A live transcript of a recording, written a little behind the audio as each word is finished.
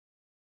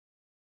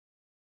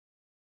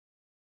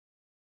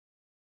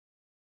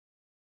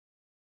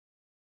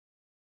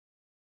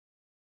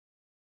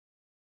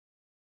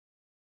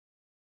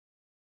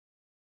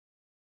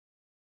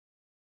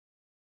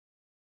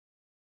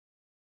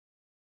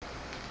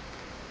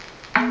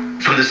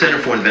the Center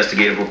for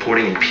Investigative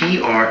Reporting in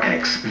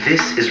PRX,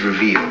 this is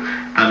Reveal.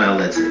 I'm Al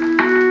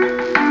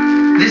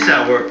Ledson. This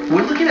hour,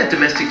 we're looking at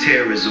domestic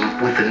terrorism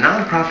with the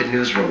nonprofit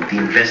newsroom, the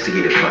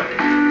Investigative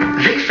Fund.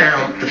 They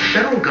found the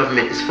federal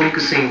government is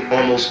focusing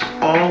almost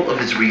all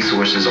of its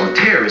resources on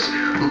terrorists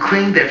who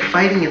claim they're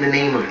fighting in the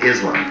name of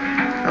Islam.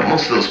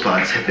 Most of those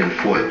plots have been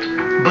foiled.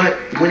 But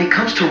when it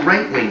comes to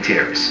right-wing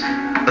terrorists,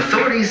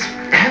 authorities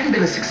haven't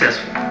been as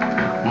successful.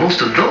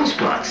 Most of those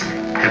plots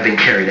have been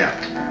carried out.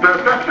 The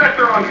suspects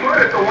are on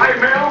foot. It's a white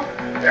male,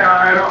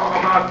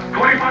 about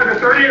 25 to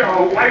 30,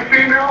 a white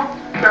female.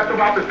 That's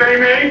about the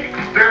same age.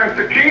 They're in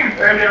fatigues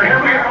and they're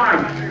heavily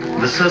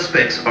armed. The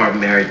suspects are a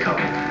married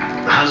couple.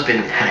 The husband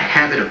had a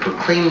habit of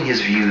proclaiming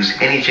his views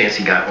any chance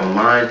he got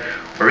online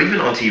or even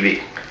on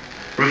TV.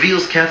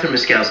 Reveal's Catherine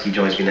Miskowski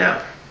joins me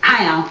now.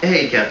 Hi, Al.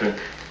 Hey, Catherine.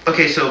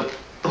 Okay, so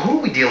who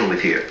are we dealing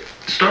with here?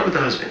 Start with the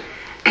husband.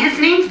 His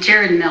name's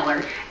Jared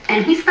Miller,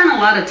 and he spent a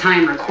lot of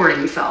time recording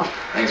himself.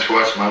 Thanks for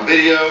watching my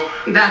video.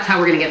 That's how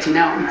we're going to get to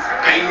know him.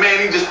 Peyton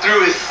Manning just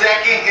threw his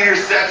second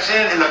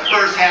interception in the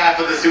first half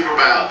of the Super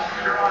Bowl.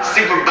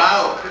 Super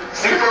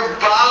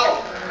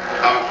Bowl.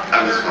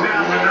 I'm just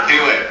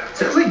anyway.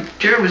 Sounds like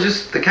Jared was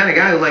just the kind of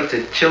guy who liked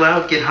to chill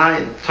out, get high,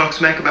 and talk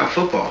smack about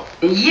football.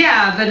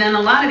 Yeah, but in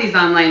a lot of these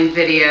online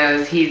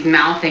videos, he's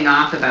mouthing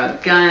off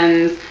about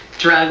guns,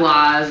 drug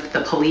laws,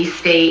 the police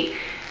state.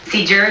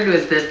 See, Jared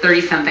was this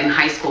 30-something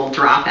high school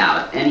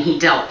dropout, and he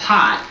dealt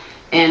pot.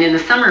 And in the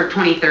summer of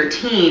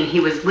 2013, he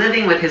was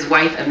living with his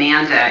wife,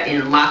 Amanda,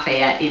 in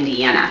Lafayette,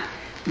 Indiana.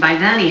 By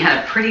then, he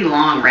had a pretty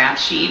long rap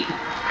sheet.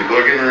 People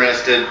are getting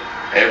arrested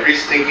every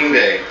stinking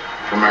day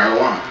for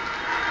marijuana.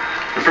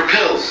 And for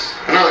pills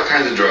and other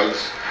kinds of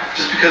drugs,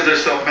 just because they're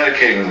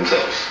self-medicating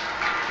themselves.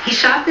 He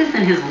shot this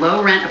in his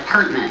low-rent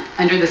apartment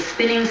under the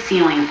spinning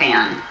ceiling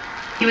fan.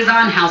 He was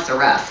on house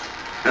arrest.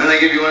 And then they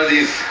give you one of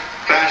these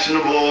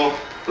fashionable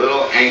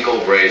little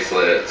ankle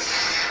bracelets.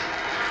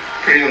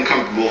 Pretty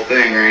uncomfortable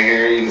thing right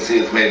here. You can see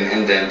it's made an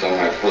indent on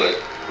my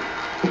foot.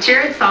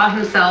 Jared saw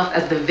himself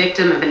as the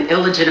victim of an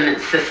illegitimate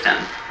system.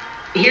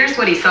 Here's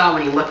what he saw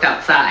when he looked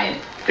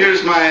outside.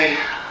 Here's my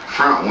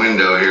front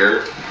window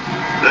here.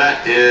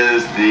 That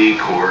is the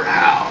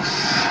courthouse.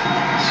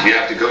 So you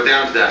have to go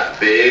down to that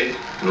big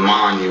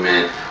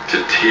monument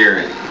to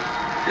tyranny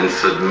and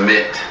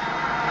submit,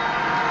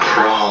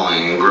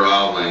 crawling and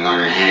groveling on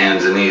your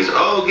hands and knees.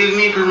 Oh, give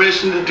me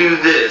permission to do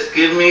this.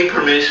 Give me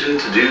permission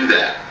to do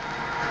that.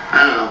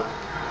 I don't know.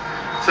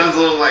 Sounds a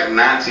little like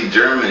Nazi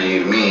Germany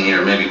to me,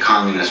 or maybe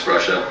communist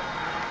Russia.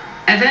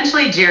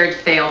 Eventually, Jared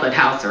failed at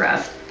house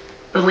arrest.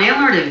 The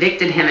landlord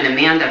evicted him and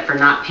Amanda for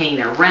not paying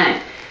their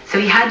rent, so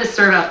he had to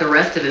serve out the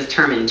rest of his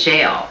term in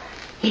jail.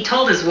 He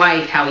told his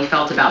wife how he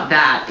felt about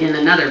that in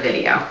another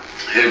video.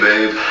 Hey,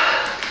 babe.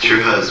 It's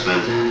your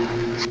husband.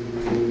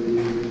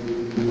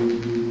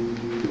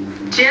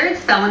 Jared's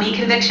felony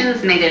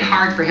convictions made it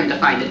hard for him to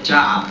find a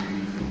job,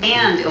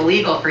 and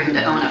illegal for him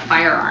to own a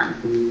firearm.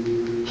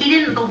 He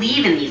didn't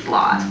believe in these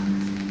laws.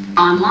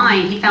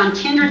 Online, he found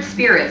kindred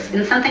spirits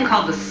in something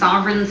called the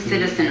Sovereign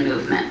Citizen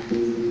Movement.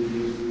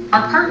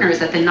 Our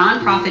partners at the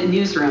nonprofit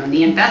newsroom,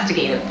 the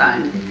Investigative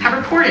Fund, have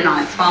reported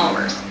on its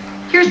followers.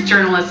 Here's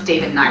journalist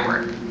David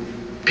Nyworth.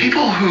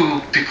 People who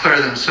declare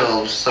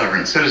themselves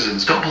sovereign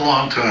citizens don't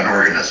belong to an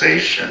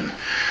organization.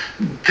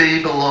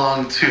 They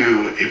belong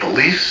to a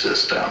belief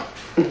system.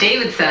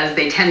 David says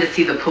they tend to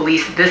see the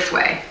police this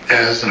way.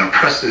 As an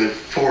oppressive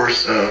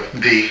force of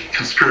the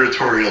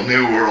conspiratorial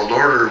New World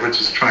Order, which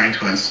is trying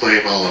to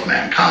enslave all of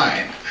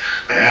mankind.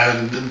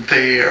 And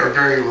they are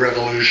very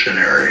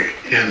revolutionary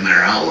in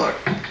their outlook.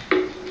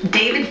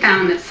 David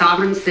found that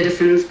sovereign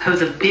citizens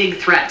pose a big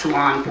threat to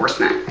law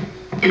enforcement.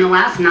 In the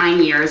last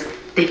 9 years,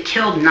 they've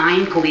killed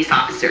 9 police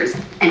officers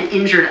and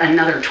injured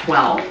another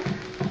 12.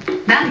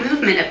 That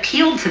movement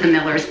appealed to the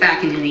Millers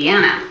back in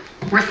Indiana,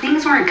 where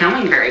things weren't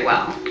going very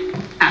well.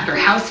 After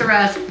house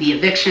arrest, the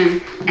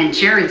eviction, and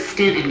Jared's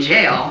stint in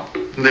jail,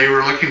 they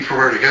were looking for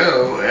where to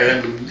go,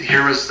 and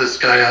here was this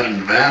guy out in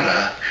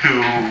Nevada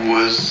who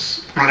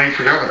was running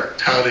for governor,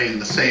 touting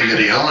the same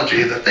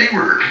ideology that they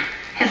were.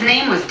 His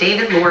name was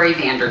David Laurie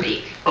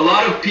Vanderbeek. A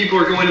lot of people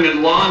are going into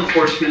law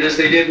enforcement as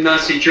they did in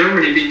Nazi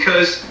Germany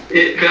because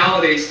it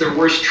validates their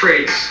worst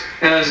traits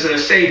as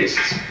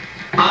sadists.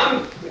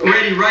 I'm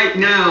ready right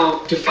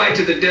now to fight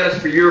to the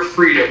death for your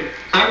freedom.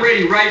 I'm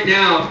ready right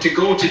now to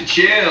go to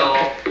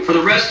jail for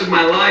the rest of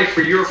my life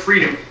for your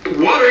freedom.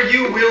 What are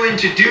you willing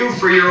to do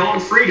for your own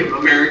freedom,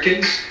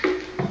 Americans?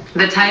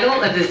 The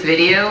title of this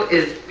video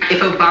is,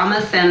 If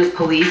Obama Sends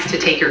Police to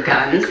Take Your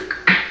Guns,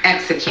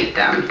 Execute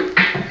Them.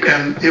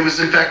 And it was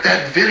in fact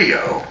that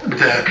video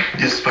that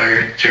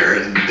inspired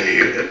Jared, and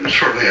they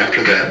shortly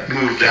after that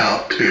moved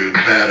out to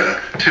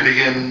Nevada to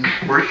begin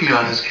working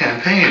on his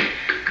campaign.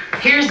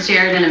 Here's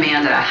Jared and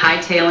Amanda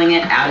hightailing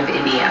it out of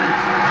Indiana.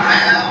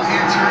 Now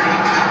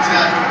entering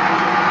Kentucky.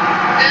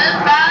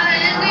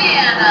 Goodbye,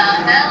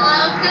 Indiana.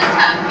 Hello,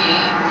 Kentucky.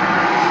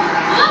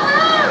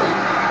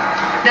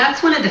 Woohoo!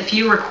 That's one of the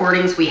few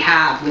recordings we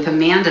have with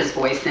Amanda's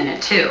voice in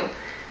it, too.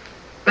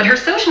 But her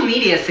social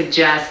media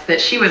suggests that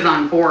she was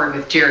on board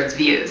with Jared's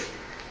views.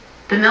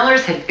 The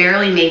Millers had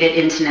barely made it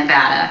into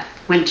Nevada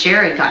when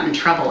Jared got in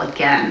trouble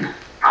again.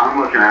 I'm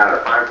looking at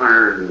a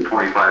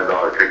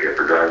 $525 ticket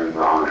for driving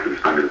on a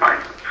suspended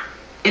license.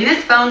 In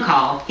this phone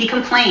call, he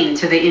complained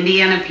to the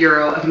Indiana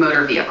Bureau of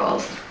Motor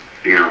Vehicles.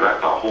 You know,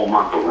 that's a whole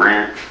month of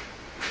rent.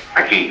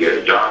 I can't get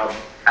a job.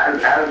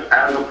 As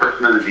a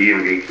person of the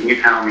DMV, can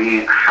you tell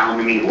me how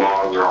many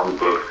laws are on the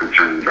books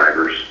concerning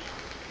drivers?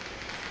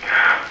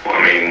 Well,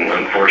 I mean,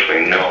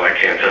 unfortunately, no, I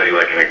can't tell you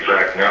like an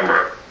exact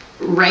number.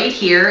 Right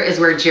here is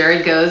where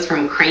Jared goes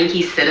from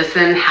cranky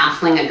citizen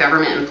hassling a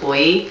government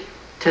employee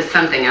to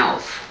something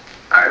else.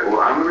 All right,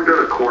 well, I'm going to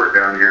go to court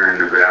down here in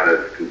Nevada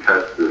to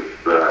contest this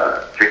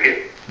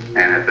ticket.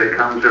 And if they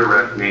come to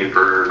arrest me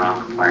for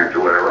non-compliance or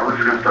whatever, I'm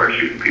just going to start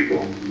shooting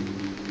people.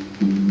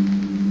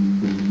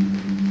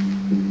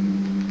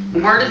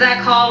 Word of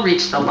that call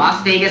reached the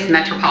Las Vegas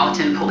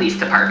Metropolitan Police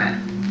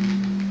Department.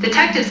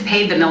 Detectives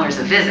paid the Millers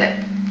a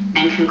visit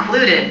and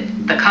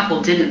concluded the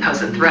couple didn't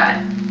pose a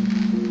threat.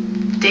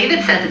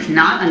 David says it's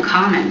not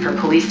uncommon for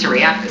police to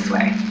react this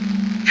way.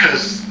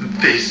 Because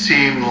they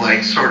seem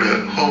like sort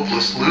of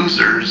hopeless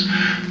losers,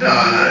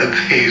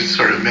 they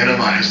sort of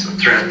minimize the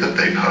threat that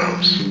they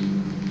pose.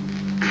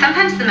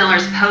 Sometimes the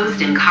Millers posed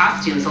in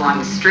costumes along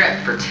the strip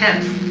for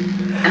tips.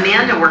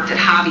 Amanda worked at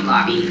Hobby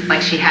Lobby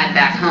like she had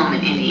back home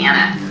in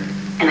Indiana.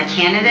 And the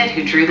candidate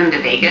who drew them to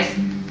Vegas,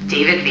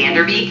 David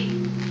Vanderbeek,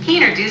 he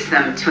introduced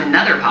them to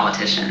another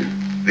politician.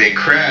 They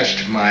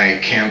crashed my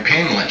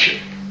campaign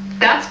luncheon.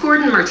 That's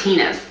Gordon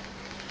Martinez.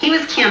 He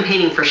was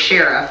campaigning for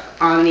sheriff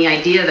on the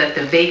idea that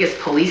the Vegas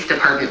Police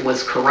Department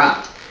was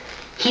corrupt.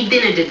 He'd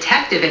been a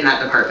detective in that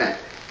department.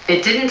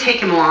 It didn't take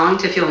him long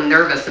to feel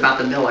nervous about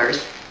the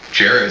Millers.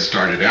 Jared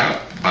started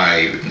out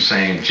by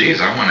saying,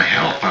 geez, I want to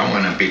help. I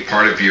want to be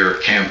part of your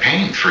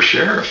campaign for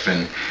sheriff.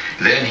 And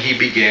then he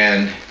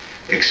began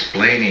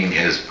explaining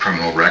his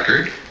criminal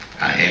record.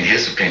 In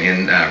his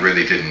opinion,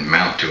 really didn't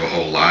amount to a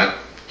whole lot.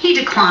 He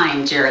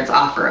declined Jared's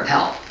offer of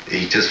help.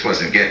 He just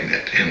wasn't getting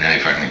it. And I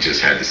finally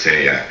just had to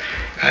say,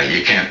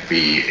 you can't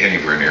be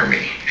anywhere near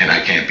me, and I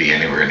can't be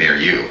anywhere near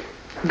you.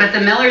 But the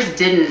Millers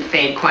didn't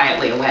fade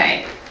quietly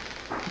away.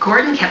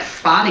 Gordon kept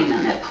spotting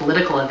them at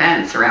political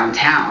events around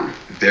town.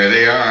 There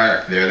they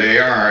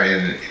are,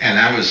 and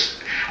I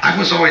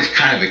was always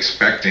kind of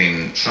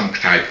expecting some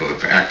type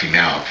of acting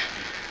out.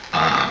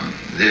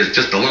 There's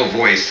just a little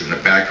voice in the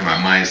back of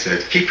my mind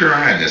said, keep your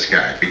eye on this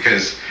guy,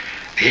 because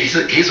he's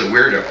a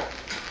weirdo.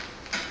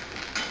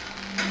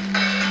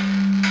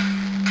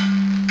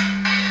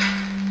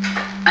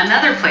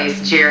 Another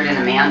place Jared and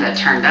Amanda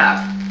turned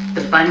up,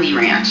 the Bundy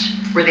Ranch,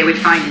 where they would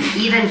find an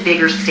even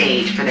bigger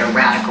stage for their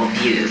radical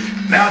views.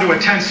 Now to a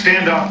tense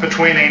standoff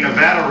between a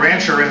Nevada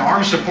rancher and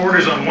armed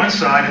supporters on one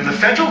side and the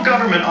federal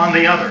government on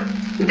the other.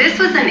 This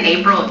was in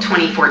April of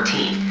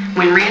 2014,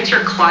 when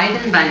rancher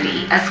Cliven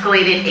Bundy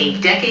escalated a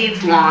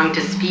decades-long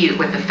dispute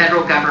with the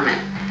federal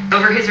government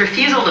over his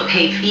refusal to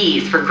pay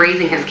fees for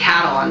grazing his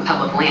cattle on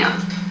public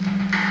lands.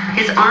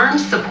 His armed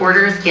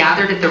supporters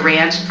gathered at the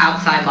ranch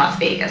outside Las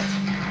Vegas.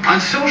 On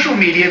social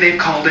media, they've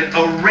called it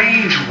a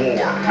range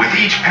war. With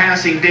each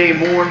passing day,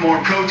 more and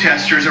more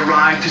protesters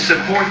arrive to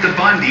support the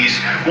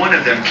Bundys, one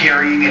of them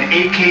carrying an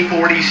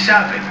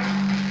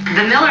AK-47.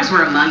 The Millers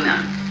were among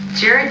them.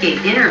 Jared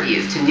gave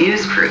interviews to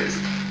news crews.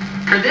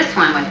 For this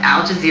one with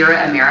Al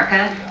Jazeera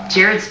America,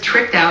 Jared's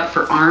tricked out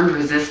for armed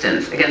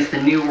resistance against the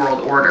New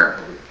World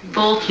Order.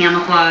 Full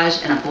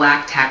camouflage and a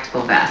black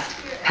tactical vest,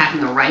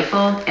 packing a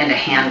rifle and a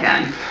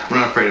handgun. I'm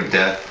not afraid of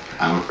death.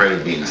 I'm afraid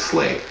of being a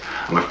slave.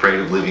 I'm afraid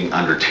of living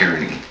under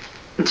tyranny.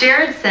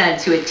 Jared said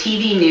to a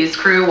TV news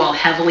crew while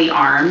heavily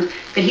armed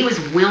that he was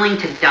willing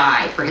to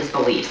die for his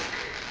beliefs.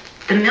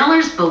 The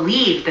Millers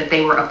believed that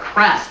they were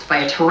oppressed by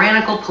a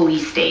tyrannical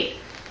police state,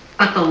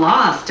 but the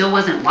law still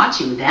wasn't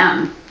watching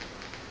them.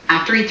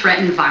 After he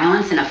threatened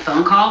violence in a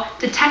phone call,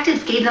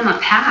 detectives gave them a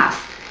pass,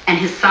 and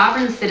his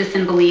sovereign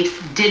citizen beliefs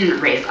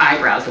didn't raise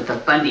eyebrows at the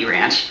Bundy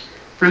Ranch.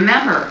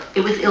 Remember,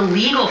 it was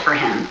illegal for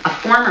him, a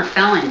former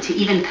felon, to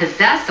even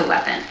possess a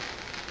weapon.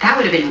 That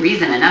would have been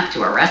reason enough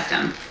to arrest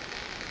him.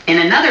 In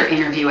another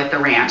interview at the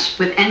ranch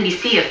with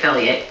NBC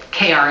affiliate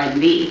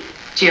KRNV,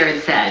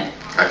 Jared said,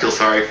 I feel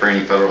sorry for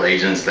any federal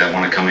agents that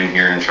want to come in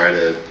here and try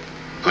to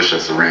push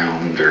us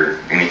around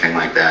or anything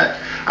like that.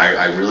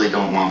 I really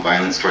don't want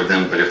violence toward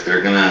them, but if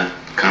they're going to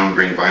come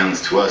bring violence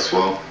to us,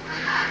 well,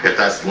 if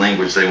that's the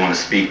language they want to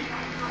speak,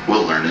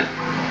 we'll learn it.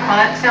 Well,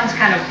 that sounds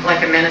kind of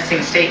like a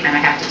menacing statement, I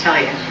have to tell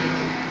you.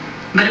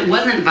 But it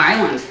wasn't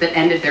violence that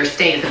ended their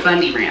stay at the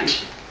Bundy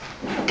Ranch.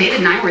 David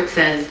Nyworth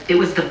says it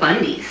was the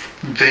Bundys.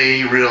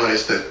 They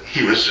realized that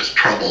he was just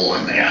trouble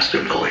and they asked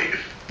him to leave.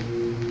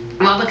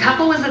 While the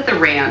couple was at the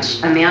ranch,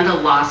 Amanda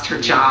lost her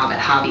job at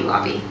Hobby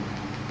Lobby.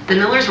 The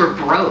Millers were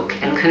broke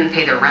and couldn't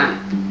pay their rent.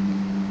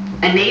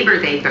 A neighbor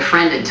they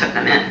befriended took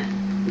them in.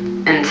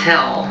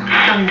 Until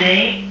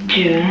Sunday,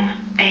 June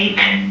 8,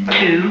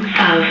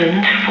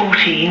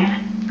 2014.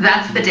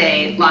 That's the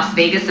day Las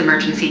Vegas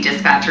emergency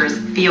dispatchers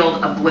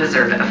field a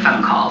blizzard of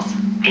phone calls.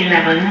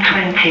 11,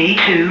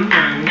 22,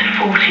 and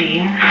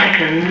 14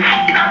 seconds.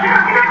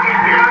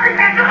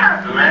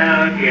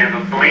 Hello, do you have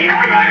a police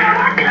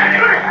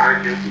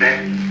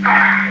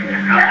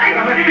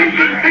I'm a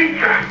CC's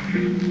Pizza.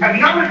 I've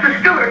noticed the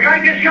still. A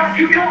guy just shot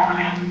 2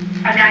 cars.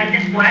 A guy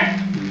just what?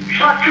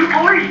 Shot 2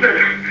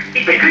 policemen.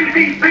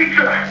 CC's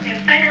Pizza.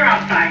 Inside or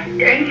outside?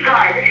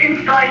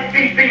 Inside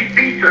CC's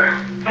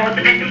Pizza. So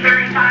the victims are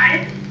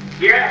inside?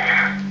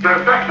 Yes.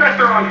 The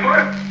suspects are on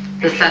foot.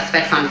 The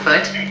suspects on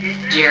foot,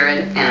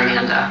 Jared and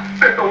Amanda.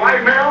 It's a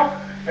white male,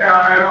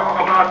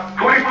 about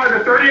 25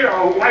 to 30, a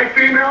white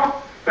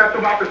female. That's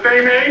about the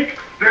same age.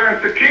 They're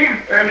in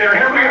Sakine, and they're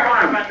heavily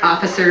armed.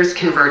 Officers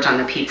converge on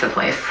the pizza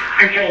place.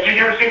 Okay, so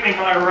you're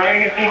 65,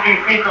 right? You're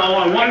CC's Pizza.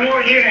 On 1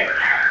 more unit.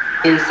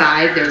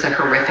 Inside, there's a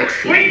horrific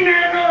scene. We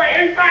medical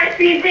inside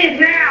CC's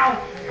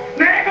now.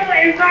 Medical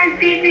inside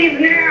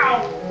CC's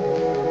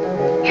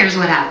now. Here's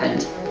what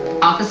happened.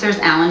 Officers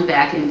Alan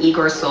Beck and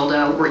Igor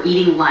Soldo were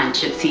eating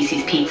lunch at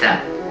Cece's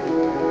Pizza.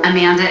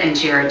 Amanda and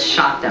Jared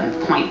shot them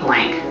point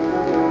blank.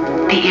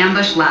 The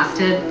ambush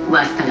lasted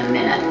less than a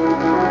minute.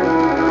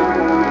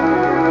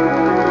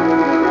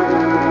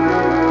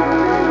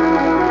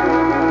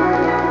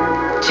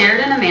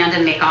 Jared and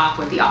Amanda make off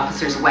with the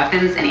officers'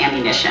 weapons and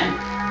ammunition.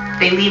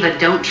 They leave a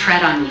 "Don't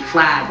Tread on Me"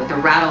 flag with a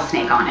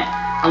rattlesnake on it,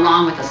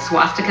 along with a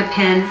swastika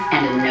pin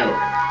and a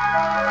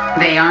note.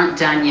 They aren't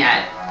done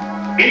yet.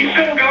 He's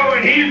still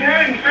going. He's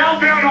heading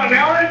southbound on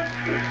Ellis,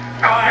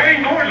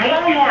 heading towards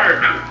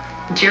Walmart.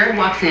 Jared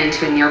walks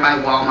into a nearby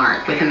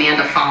Walmart with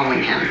Amanda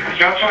following him.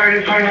 Southside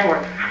inside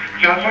Walmart.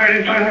 Southside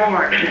inside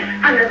Walmart.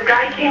 And this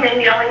guy came in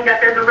yelling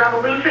that there's a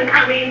revolution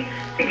coming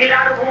to get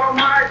out of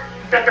Walmart,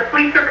 that the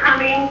police are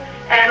coming,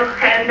 and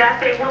that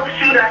they will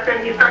shoot us.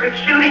 And he started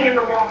shooting in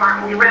the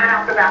Walmart, and we ran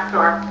out the back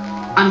door.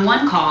 On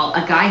one call,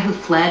 a guy who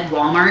fled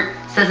Walmart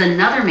says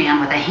another man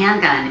with a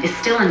handgun is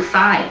still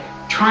inside,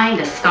 trying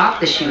to stop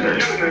the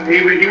shooters.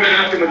 He went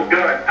after him with a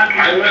gun.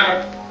 I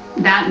left.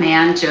 That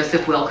man,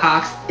 Joseph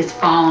Wilcox, is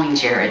following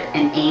Jared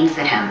and aims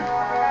at him.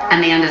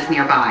 Amanda's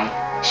nearby.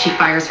 She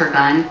fires her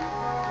gun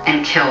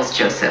and kills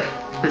Joseph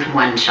with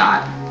 1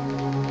 shot.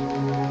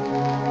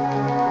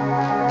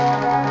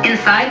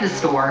 Inside the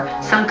store,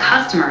 some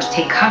customers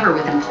take cover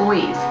with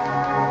employees.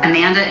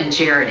 Amanda and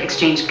Jared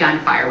exchange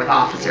gunfire with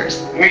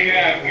officers. We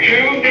have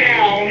 2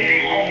 down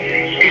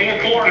in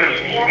the corner.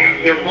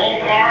 They're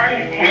both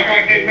armed. Look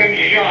like they've been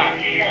shot.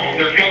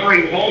 They're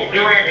covering both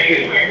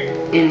directions.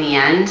 In the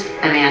end,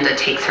 Amanda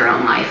takes her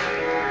own life.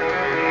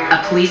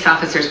 A police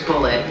officer's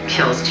bullet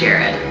kills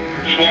Jared.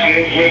 SWAT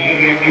is with the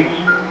victims.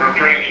 For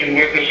traction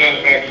with the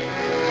suspects.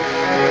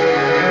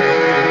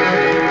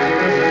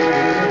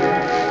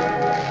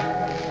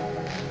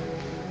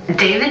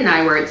 David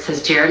Nywert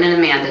says Jared and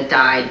Amanda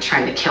died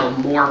trying to kill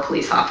more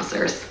police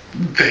officers.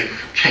 They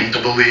came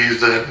to believe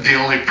that the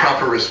only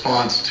proper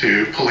response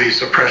to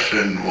police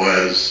oppression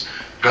was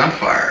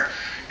gunfire,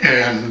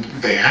 and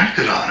they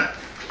acted on it.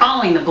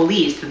 Following the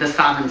beliefs of the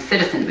sovereign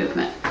citizen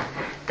movement,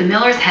 the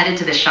Millers headed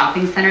to the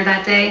shopping center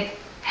that day,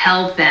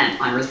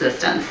 hell-bent on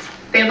resistance.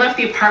 They left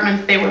the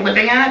apartment they were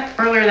living at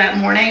earlier that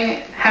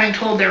morning, having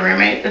told their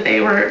roommate that they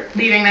were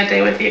leaving that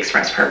day with the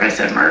express purpose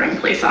of murdering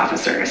police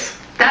officers.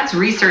 That's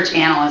research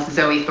analyst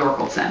Zoe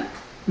Thorkelson.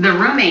 The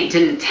roommate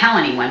didn't tell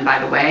anyone, by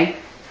the way,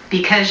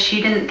 because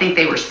she didn't think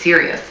they were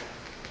serious.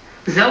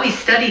 Zoe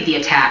studied the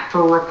attack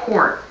for a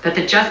report that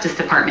the Justice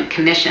Department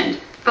commissioned,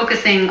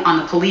 focusing on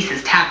the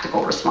police's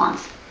tactical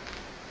response.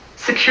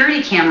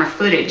 Security camera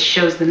footage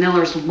shows the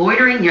Millers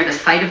loitering near the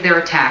site of their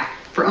attack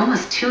for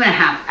almost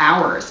 2.5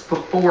 hours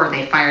before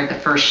they fired the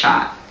first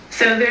shot.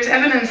 So there's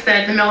evidence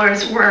that the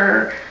Millers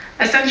were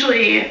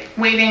essentially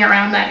waiting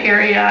around that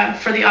area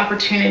for the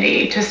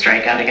opportunity to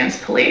strike out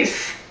against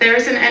police. There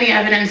isn't any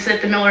evidence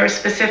that the Millers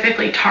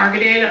specifically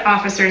targeted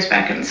officers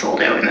Beck and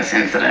Soldo in this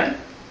incident.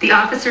 The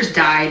officers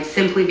died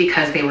simply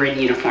because they were in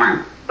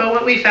uniform. But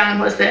what we found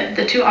was that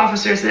the 2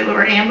 officers that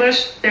were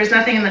ambushed, there's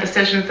nothing in the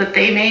decisions that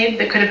they made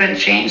that could have been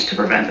changed to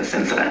prevent this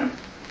incident.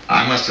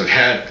 I must have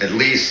had at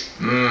least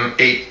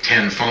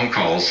 8-10 phone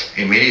calls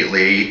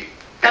immediately.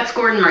 That's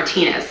Gordon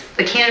Martinez,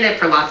 the candidate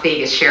for Las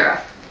Vegas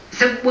sheriff.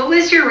 So what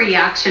was your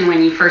reaction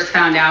when you first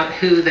found out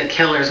who the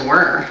killers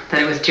were,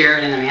 that it was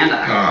Jared and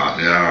Amanda? Oh,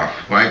 no.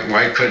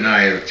 Why couldn't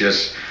I have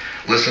just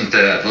listened to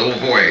that little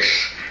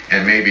voice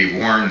and maybe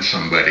warned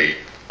somebody?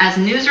 As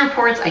news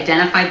reports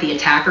identified the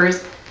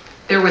attackers,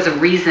 there was a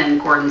reason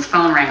Gordon's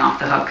phone rang off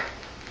the hook.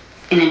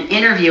 In an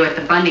interview at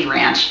the Bundy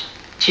Ranch,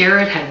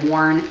 Jared had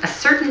worn a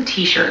certain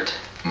t-shirt.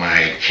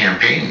 My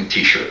campaign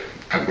t-shirt,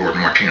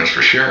 Gordon Martinez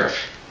for sheriff.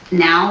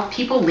 Now,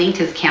 people linked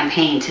his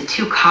campaign to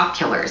 2 cop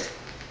killers.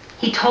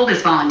 He told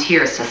his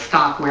volunteers to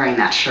stop wearing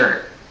that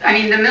shirt. I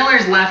mean, the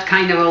Millers left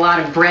kind of a lot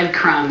of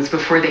breadcrumbs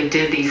before they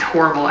did these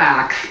horrible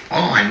acts.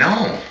 Oh, I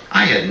know.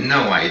 I had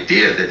no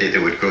idea that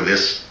it would go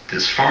this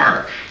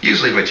far.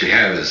 Usually what you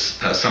have is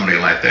somebody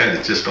like that,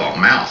 it's just all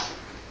mouth.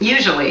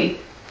 Usually.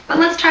 But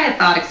let's try a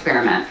thought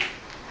experiment.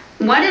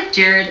 What if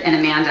Jared and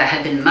Amanda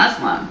had been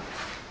Muslim?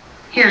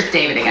 Here's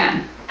David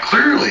again.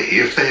 Clearly,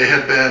 if they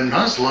had been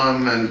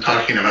Muslim and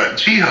talking about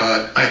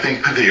jihad, I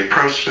think the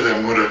approach to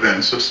them would have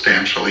been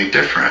substantially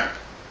different.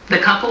 The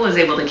couple was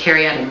able to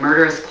carry out a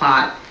murderous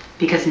plot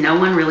because no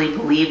one really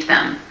believed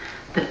them.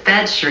 The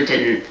feds sure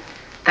didn't.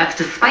 That's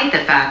despite the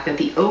fact that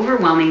the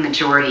overwhelming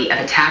majority of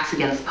attacks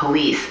against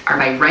police are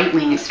by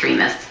right-wing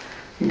extremists,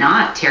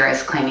 not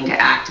terrorists claiming to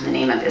act in the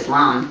name of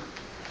Islam.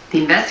 The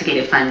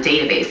Investigative Fund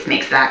database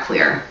makes that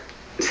clear.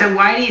 So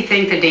why do you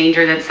think the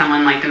danger that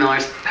someone like the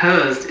Millers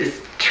posed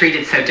is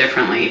treated so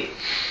differently?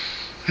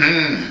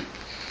 The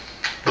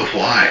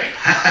why?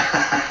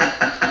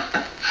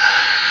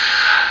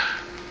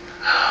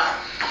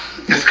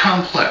 It's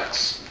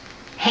complex.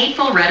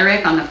 Hateful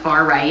rhetoric on the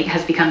far right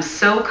has become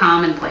so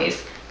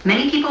commonplace,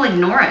 many people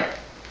ignore it.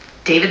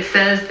 David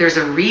says there's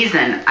a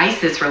reason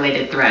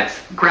ISIS-related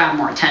threats grab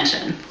more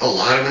attention. A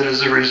lot of it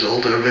is a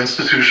result of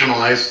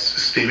institutionalized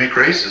systemic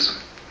racism.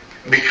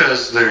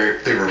 Because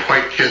they were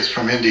white kids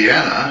from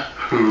Indiana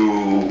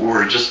who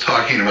were just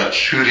talking about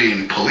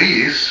shooting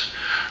police,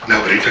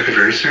 nobody took it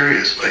very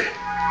seriously.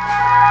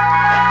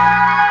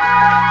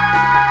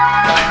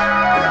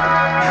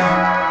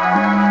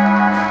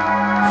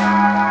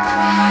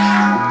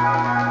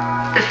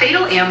 The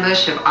fatal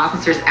ambush of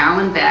officers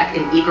Alan Beck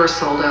and Igor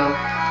Soldo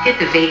hit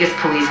the Vegas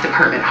Police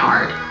Department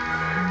hard.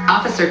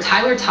 Officer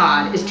Tyler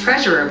Todd is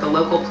treasurer of the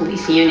local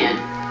police union.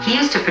 He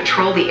used to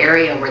patrol the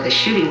area where the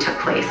shooting took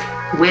place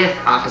with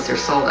Officer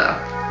Soldo.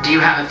 Do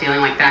you have a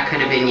feeling like that could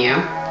have been you?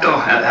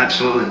 Oh,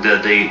 absolutely.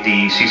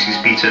 The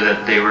CC's Pizza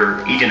that they were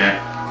eating at,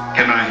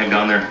 him and I had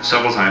gone there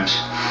several times.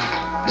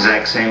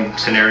 Exact same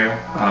scenario.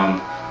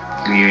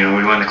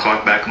 We wound the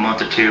clock back a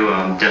month or two.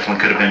 Definitely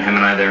could have been him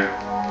and I there.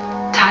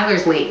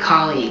 Tyler's late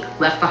colleague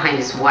left behind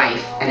his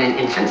wife and an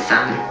infant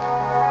son.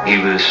 He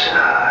was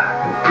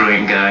a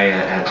brilliant guy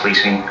at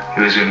policing.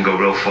 He was going to go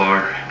real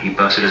far. He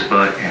busted his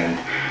butt and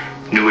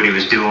knew what he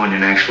was doing,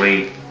 and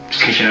actually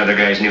teaching other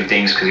guys new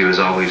things, because he was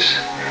always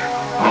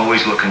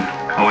looking,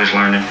 always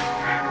learning.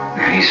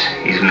 And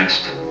he's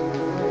missed.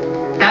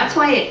 That's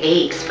why it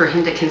aches for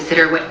him to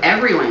consider what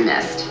everyone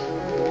missed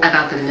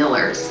about the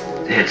Millers.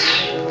 It's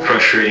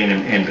frustrating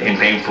and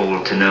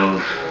painful to know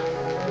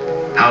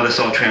how this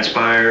all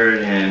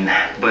transpired,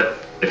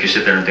 but if you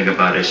sit there and think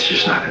about it, it's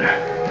just not going to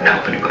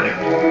help anybody.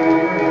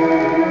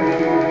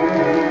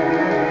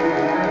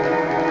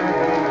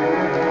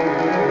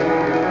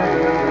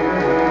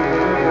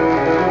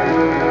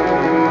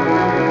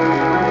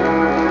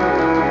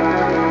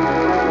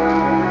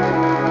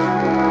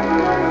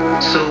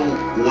 So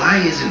why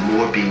isn't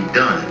more being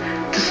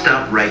done to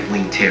stop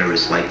right-wing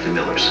terrorists like the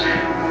Millers?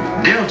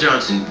 Daryl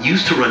Johnson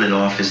used to run an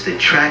office that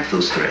tracked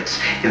those threats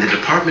in the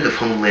Department of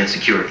Homeland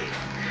Security.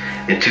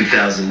 In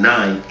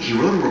 2009, he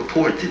wrote a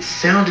report that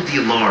sounded the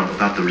alarm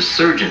about the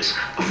resurgence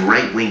of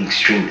right-wing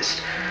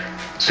extremists.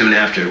 Soon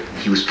after,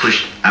 he was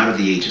pushed out of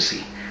the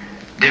agency.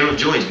 Daryl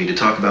joins me to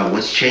talk about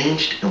what's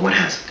changed and what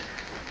hasn't.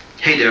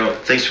 Hey Daryl,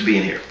 thanks for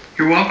being here.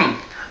 You're welcome.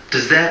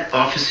 Does that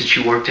office that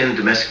you worked in,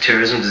 domestic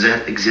terrorism, does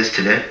that exist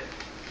today?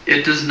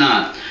 It does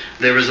not.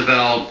 There was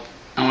about,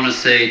 I want to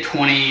say,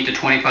 20 to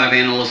 25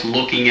 analysts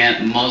looking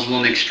at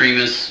Muslim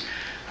extremists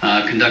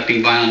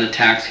conducting violent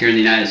attacks here in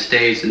the United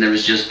States, and there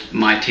was just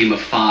my team of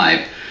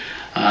 5.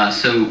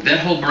 So that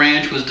whole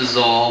branch was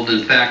dissolved.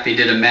 In fact, they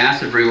did a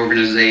massive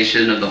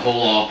reorganization of the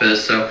whole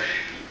office. So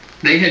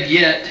they have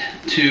yet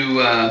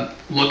to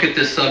look at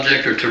this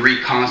subject or to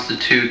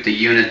reconstitute the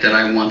unit that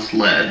I once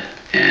led.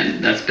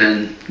 And that's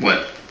been,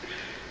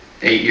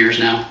 8 years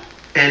now?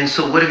 And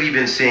so what have you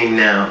been seeing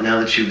now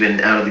that you've been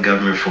out of the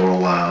government for a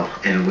while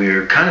and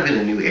we're kind of in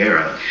a new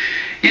era?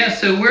 Yeah,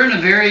 so we're in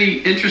a very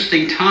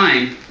interesting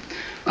time.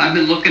 I've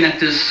been looking at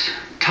this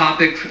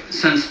topic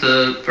since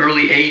the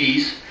early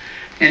 80s,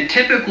 and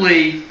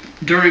typically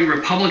during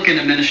Republican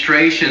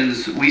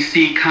administrations, we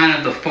see kind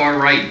of the far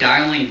right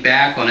dialing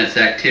back on its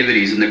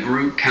activities and the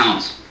group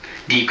counts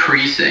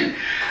decreasing.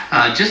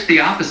 Just the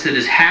opposite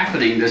is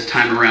happening this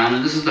time around,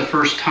 and this is the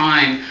first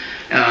time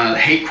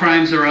hate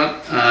crimes are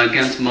up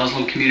against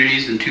Muslim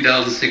communities in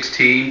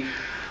 2016.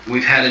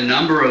 We've had a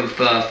number of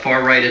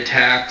far right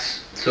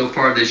attacks so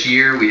far this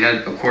year. We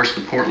had, of course,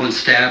 the Portland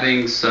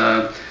stabbings.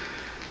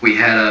 We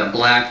had a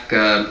black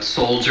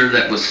soldier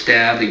that was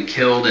stabbed and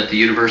killed at the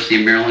University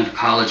of Maryland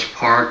College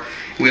Park.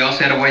 We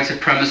also had a white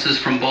supremacist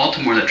from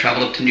Baltimore that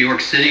traveled up to New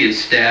York City and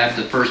stabbed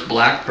the first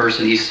black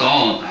person he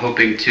saw,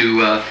 hoping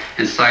to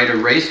incite a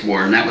race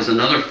war, and that was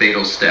another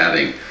fatal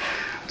stabbing.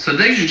 So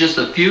these are just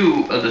a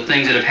few of the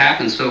things that have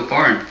happened so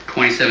far in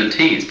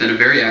 2017. It's been a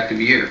very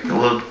active year.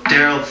 Well,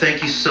 Daryl,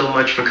 thank you so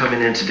much for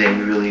coming in today.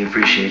 We really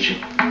appreciate you.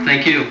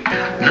 Thank you.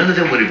 None of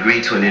them would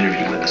agree to an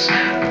interview with us,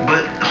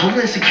 but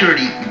Homeland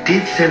Security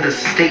did send us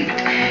a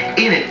statement.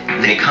 In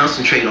it, they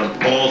concentrate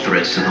on all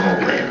threats to the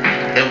homeland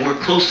and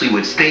work closely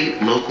with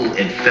state, local,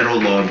 and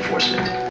federal law enforcement.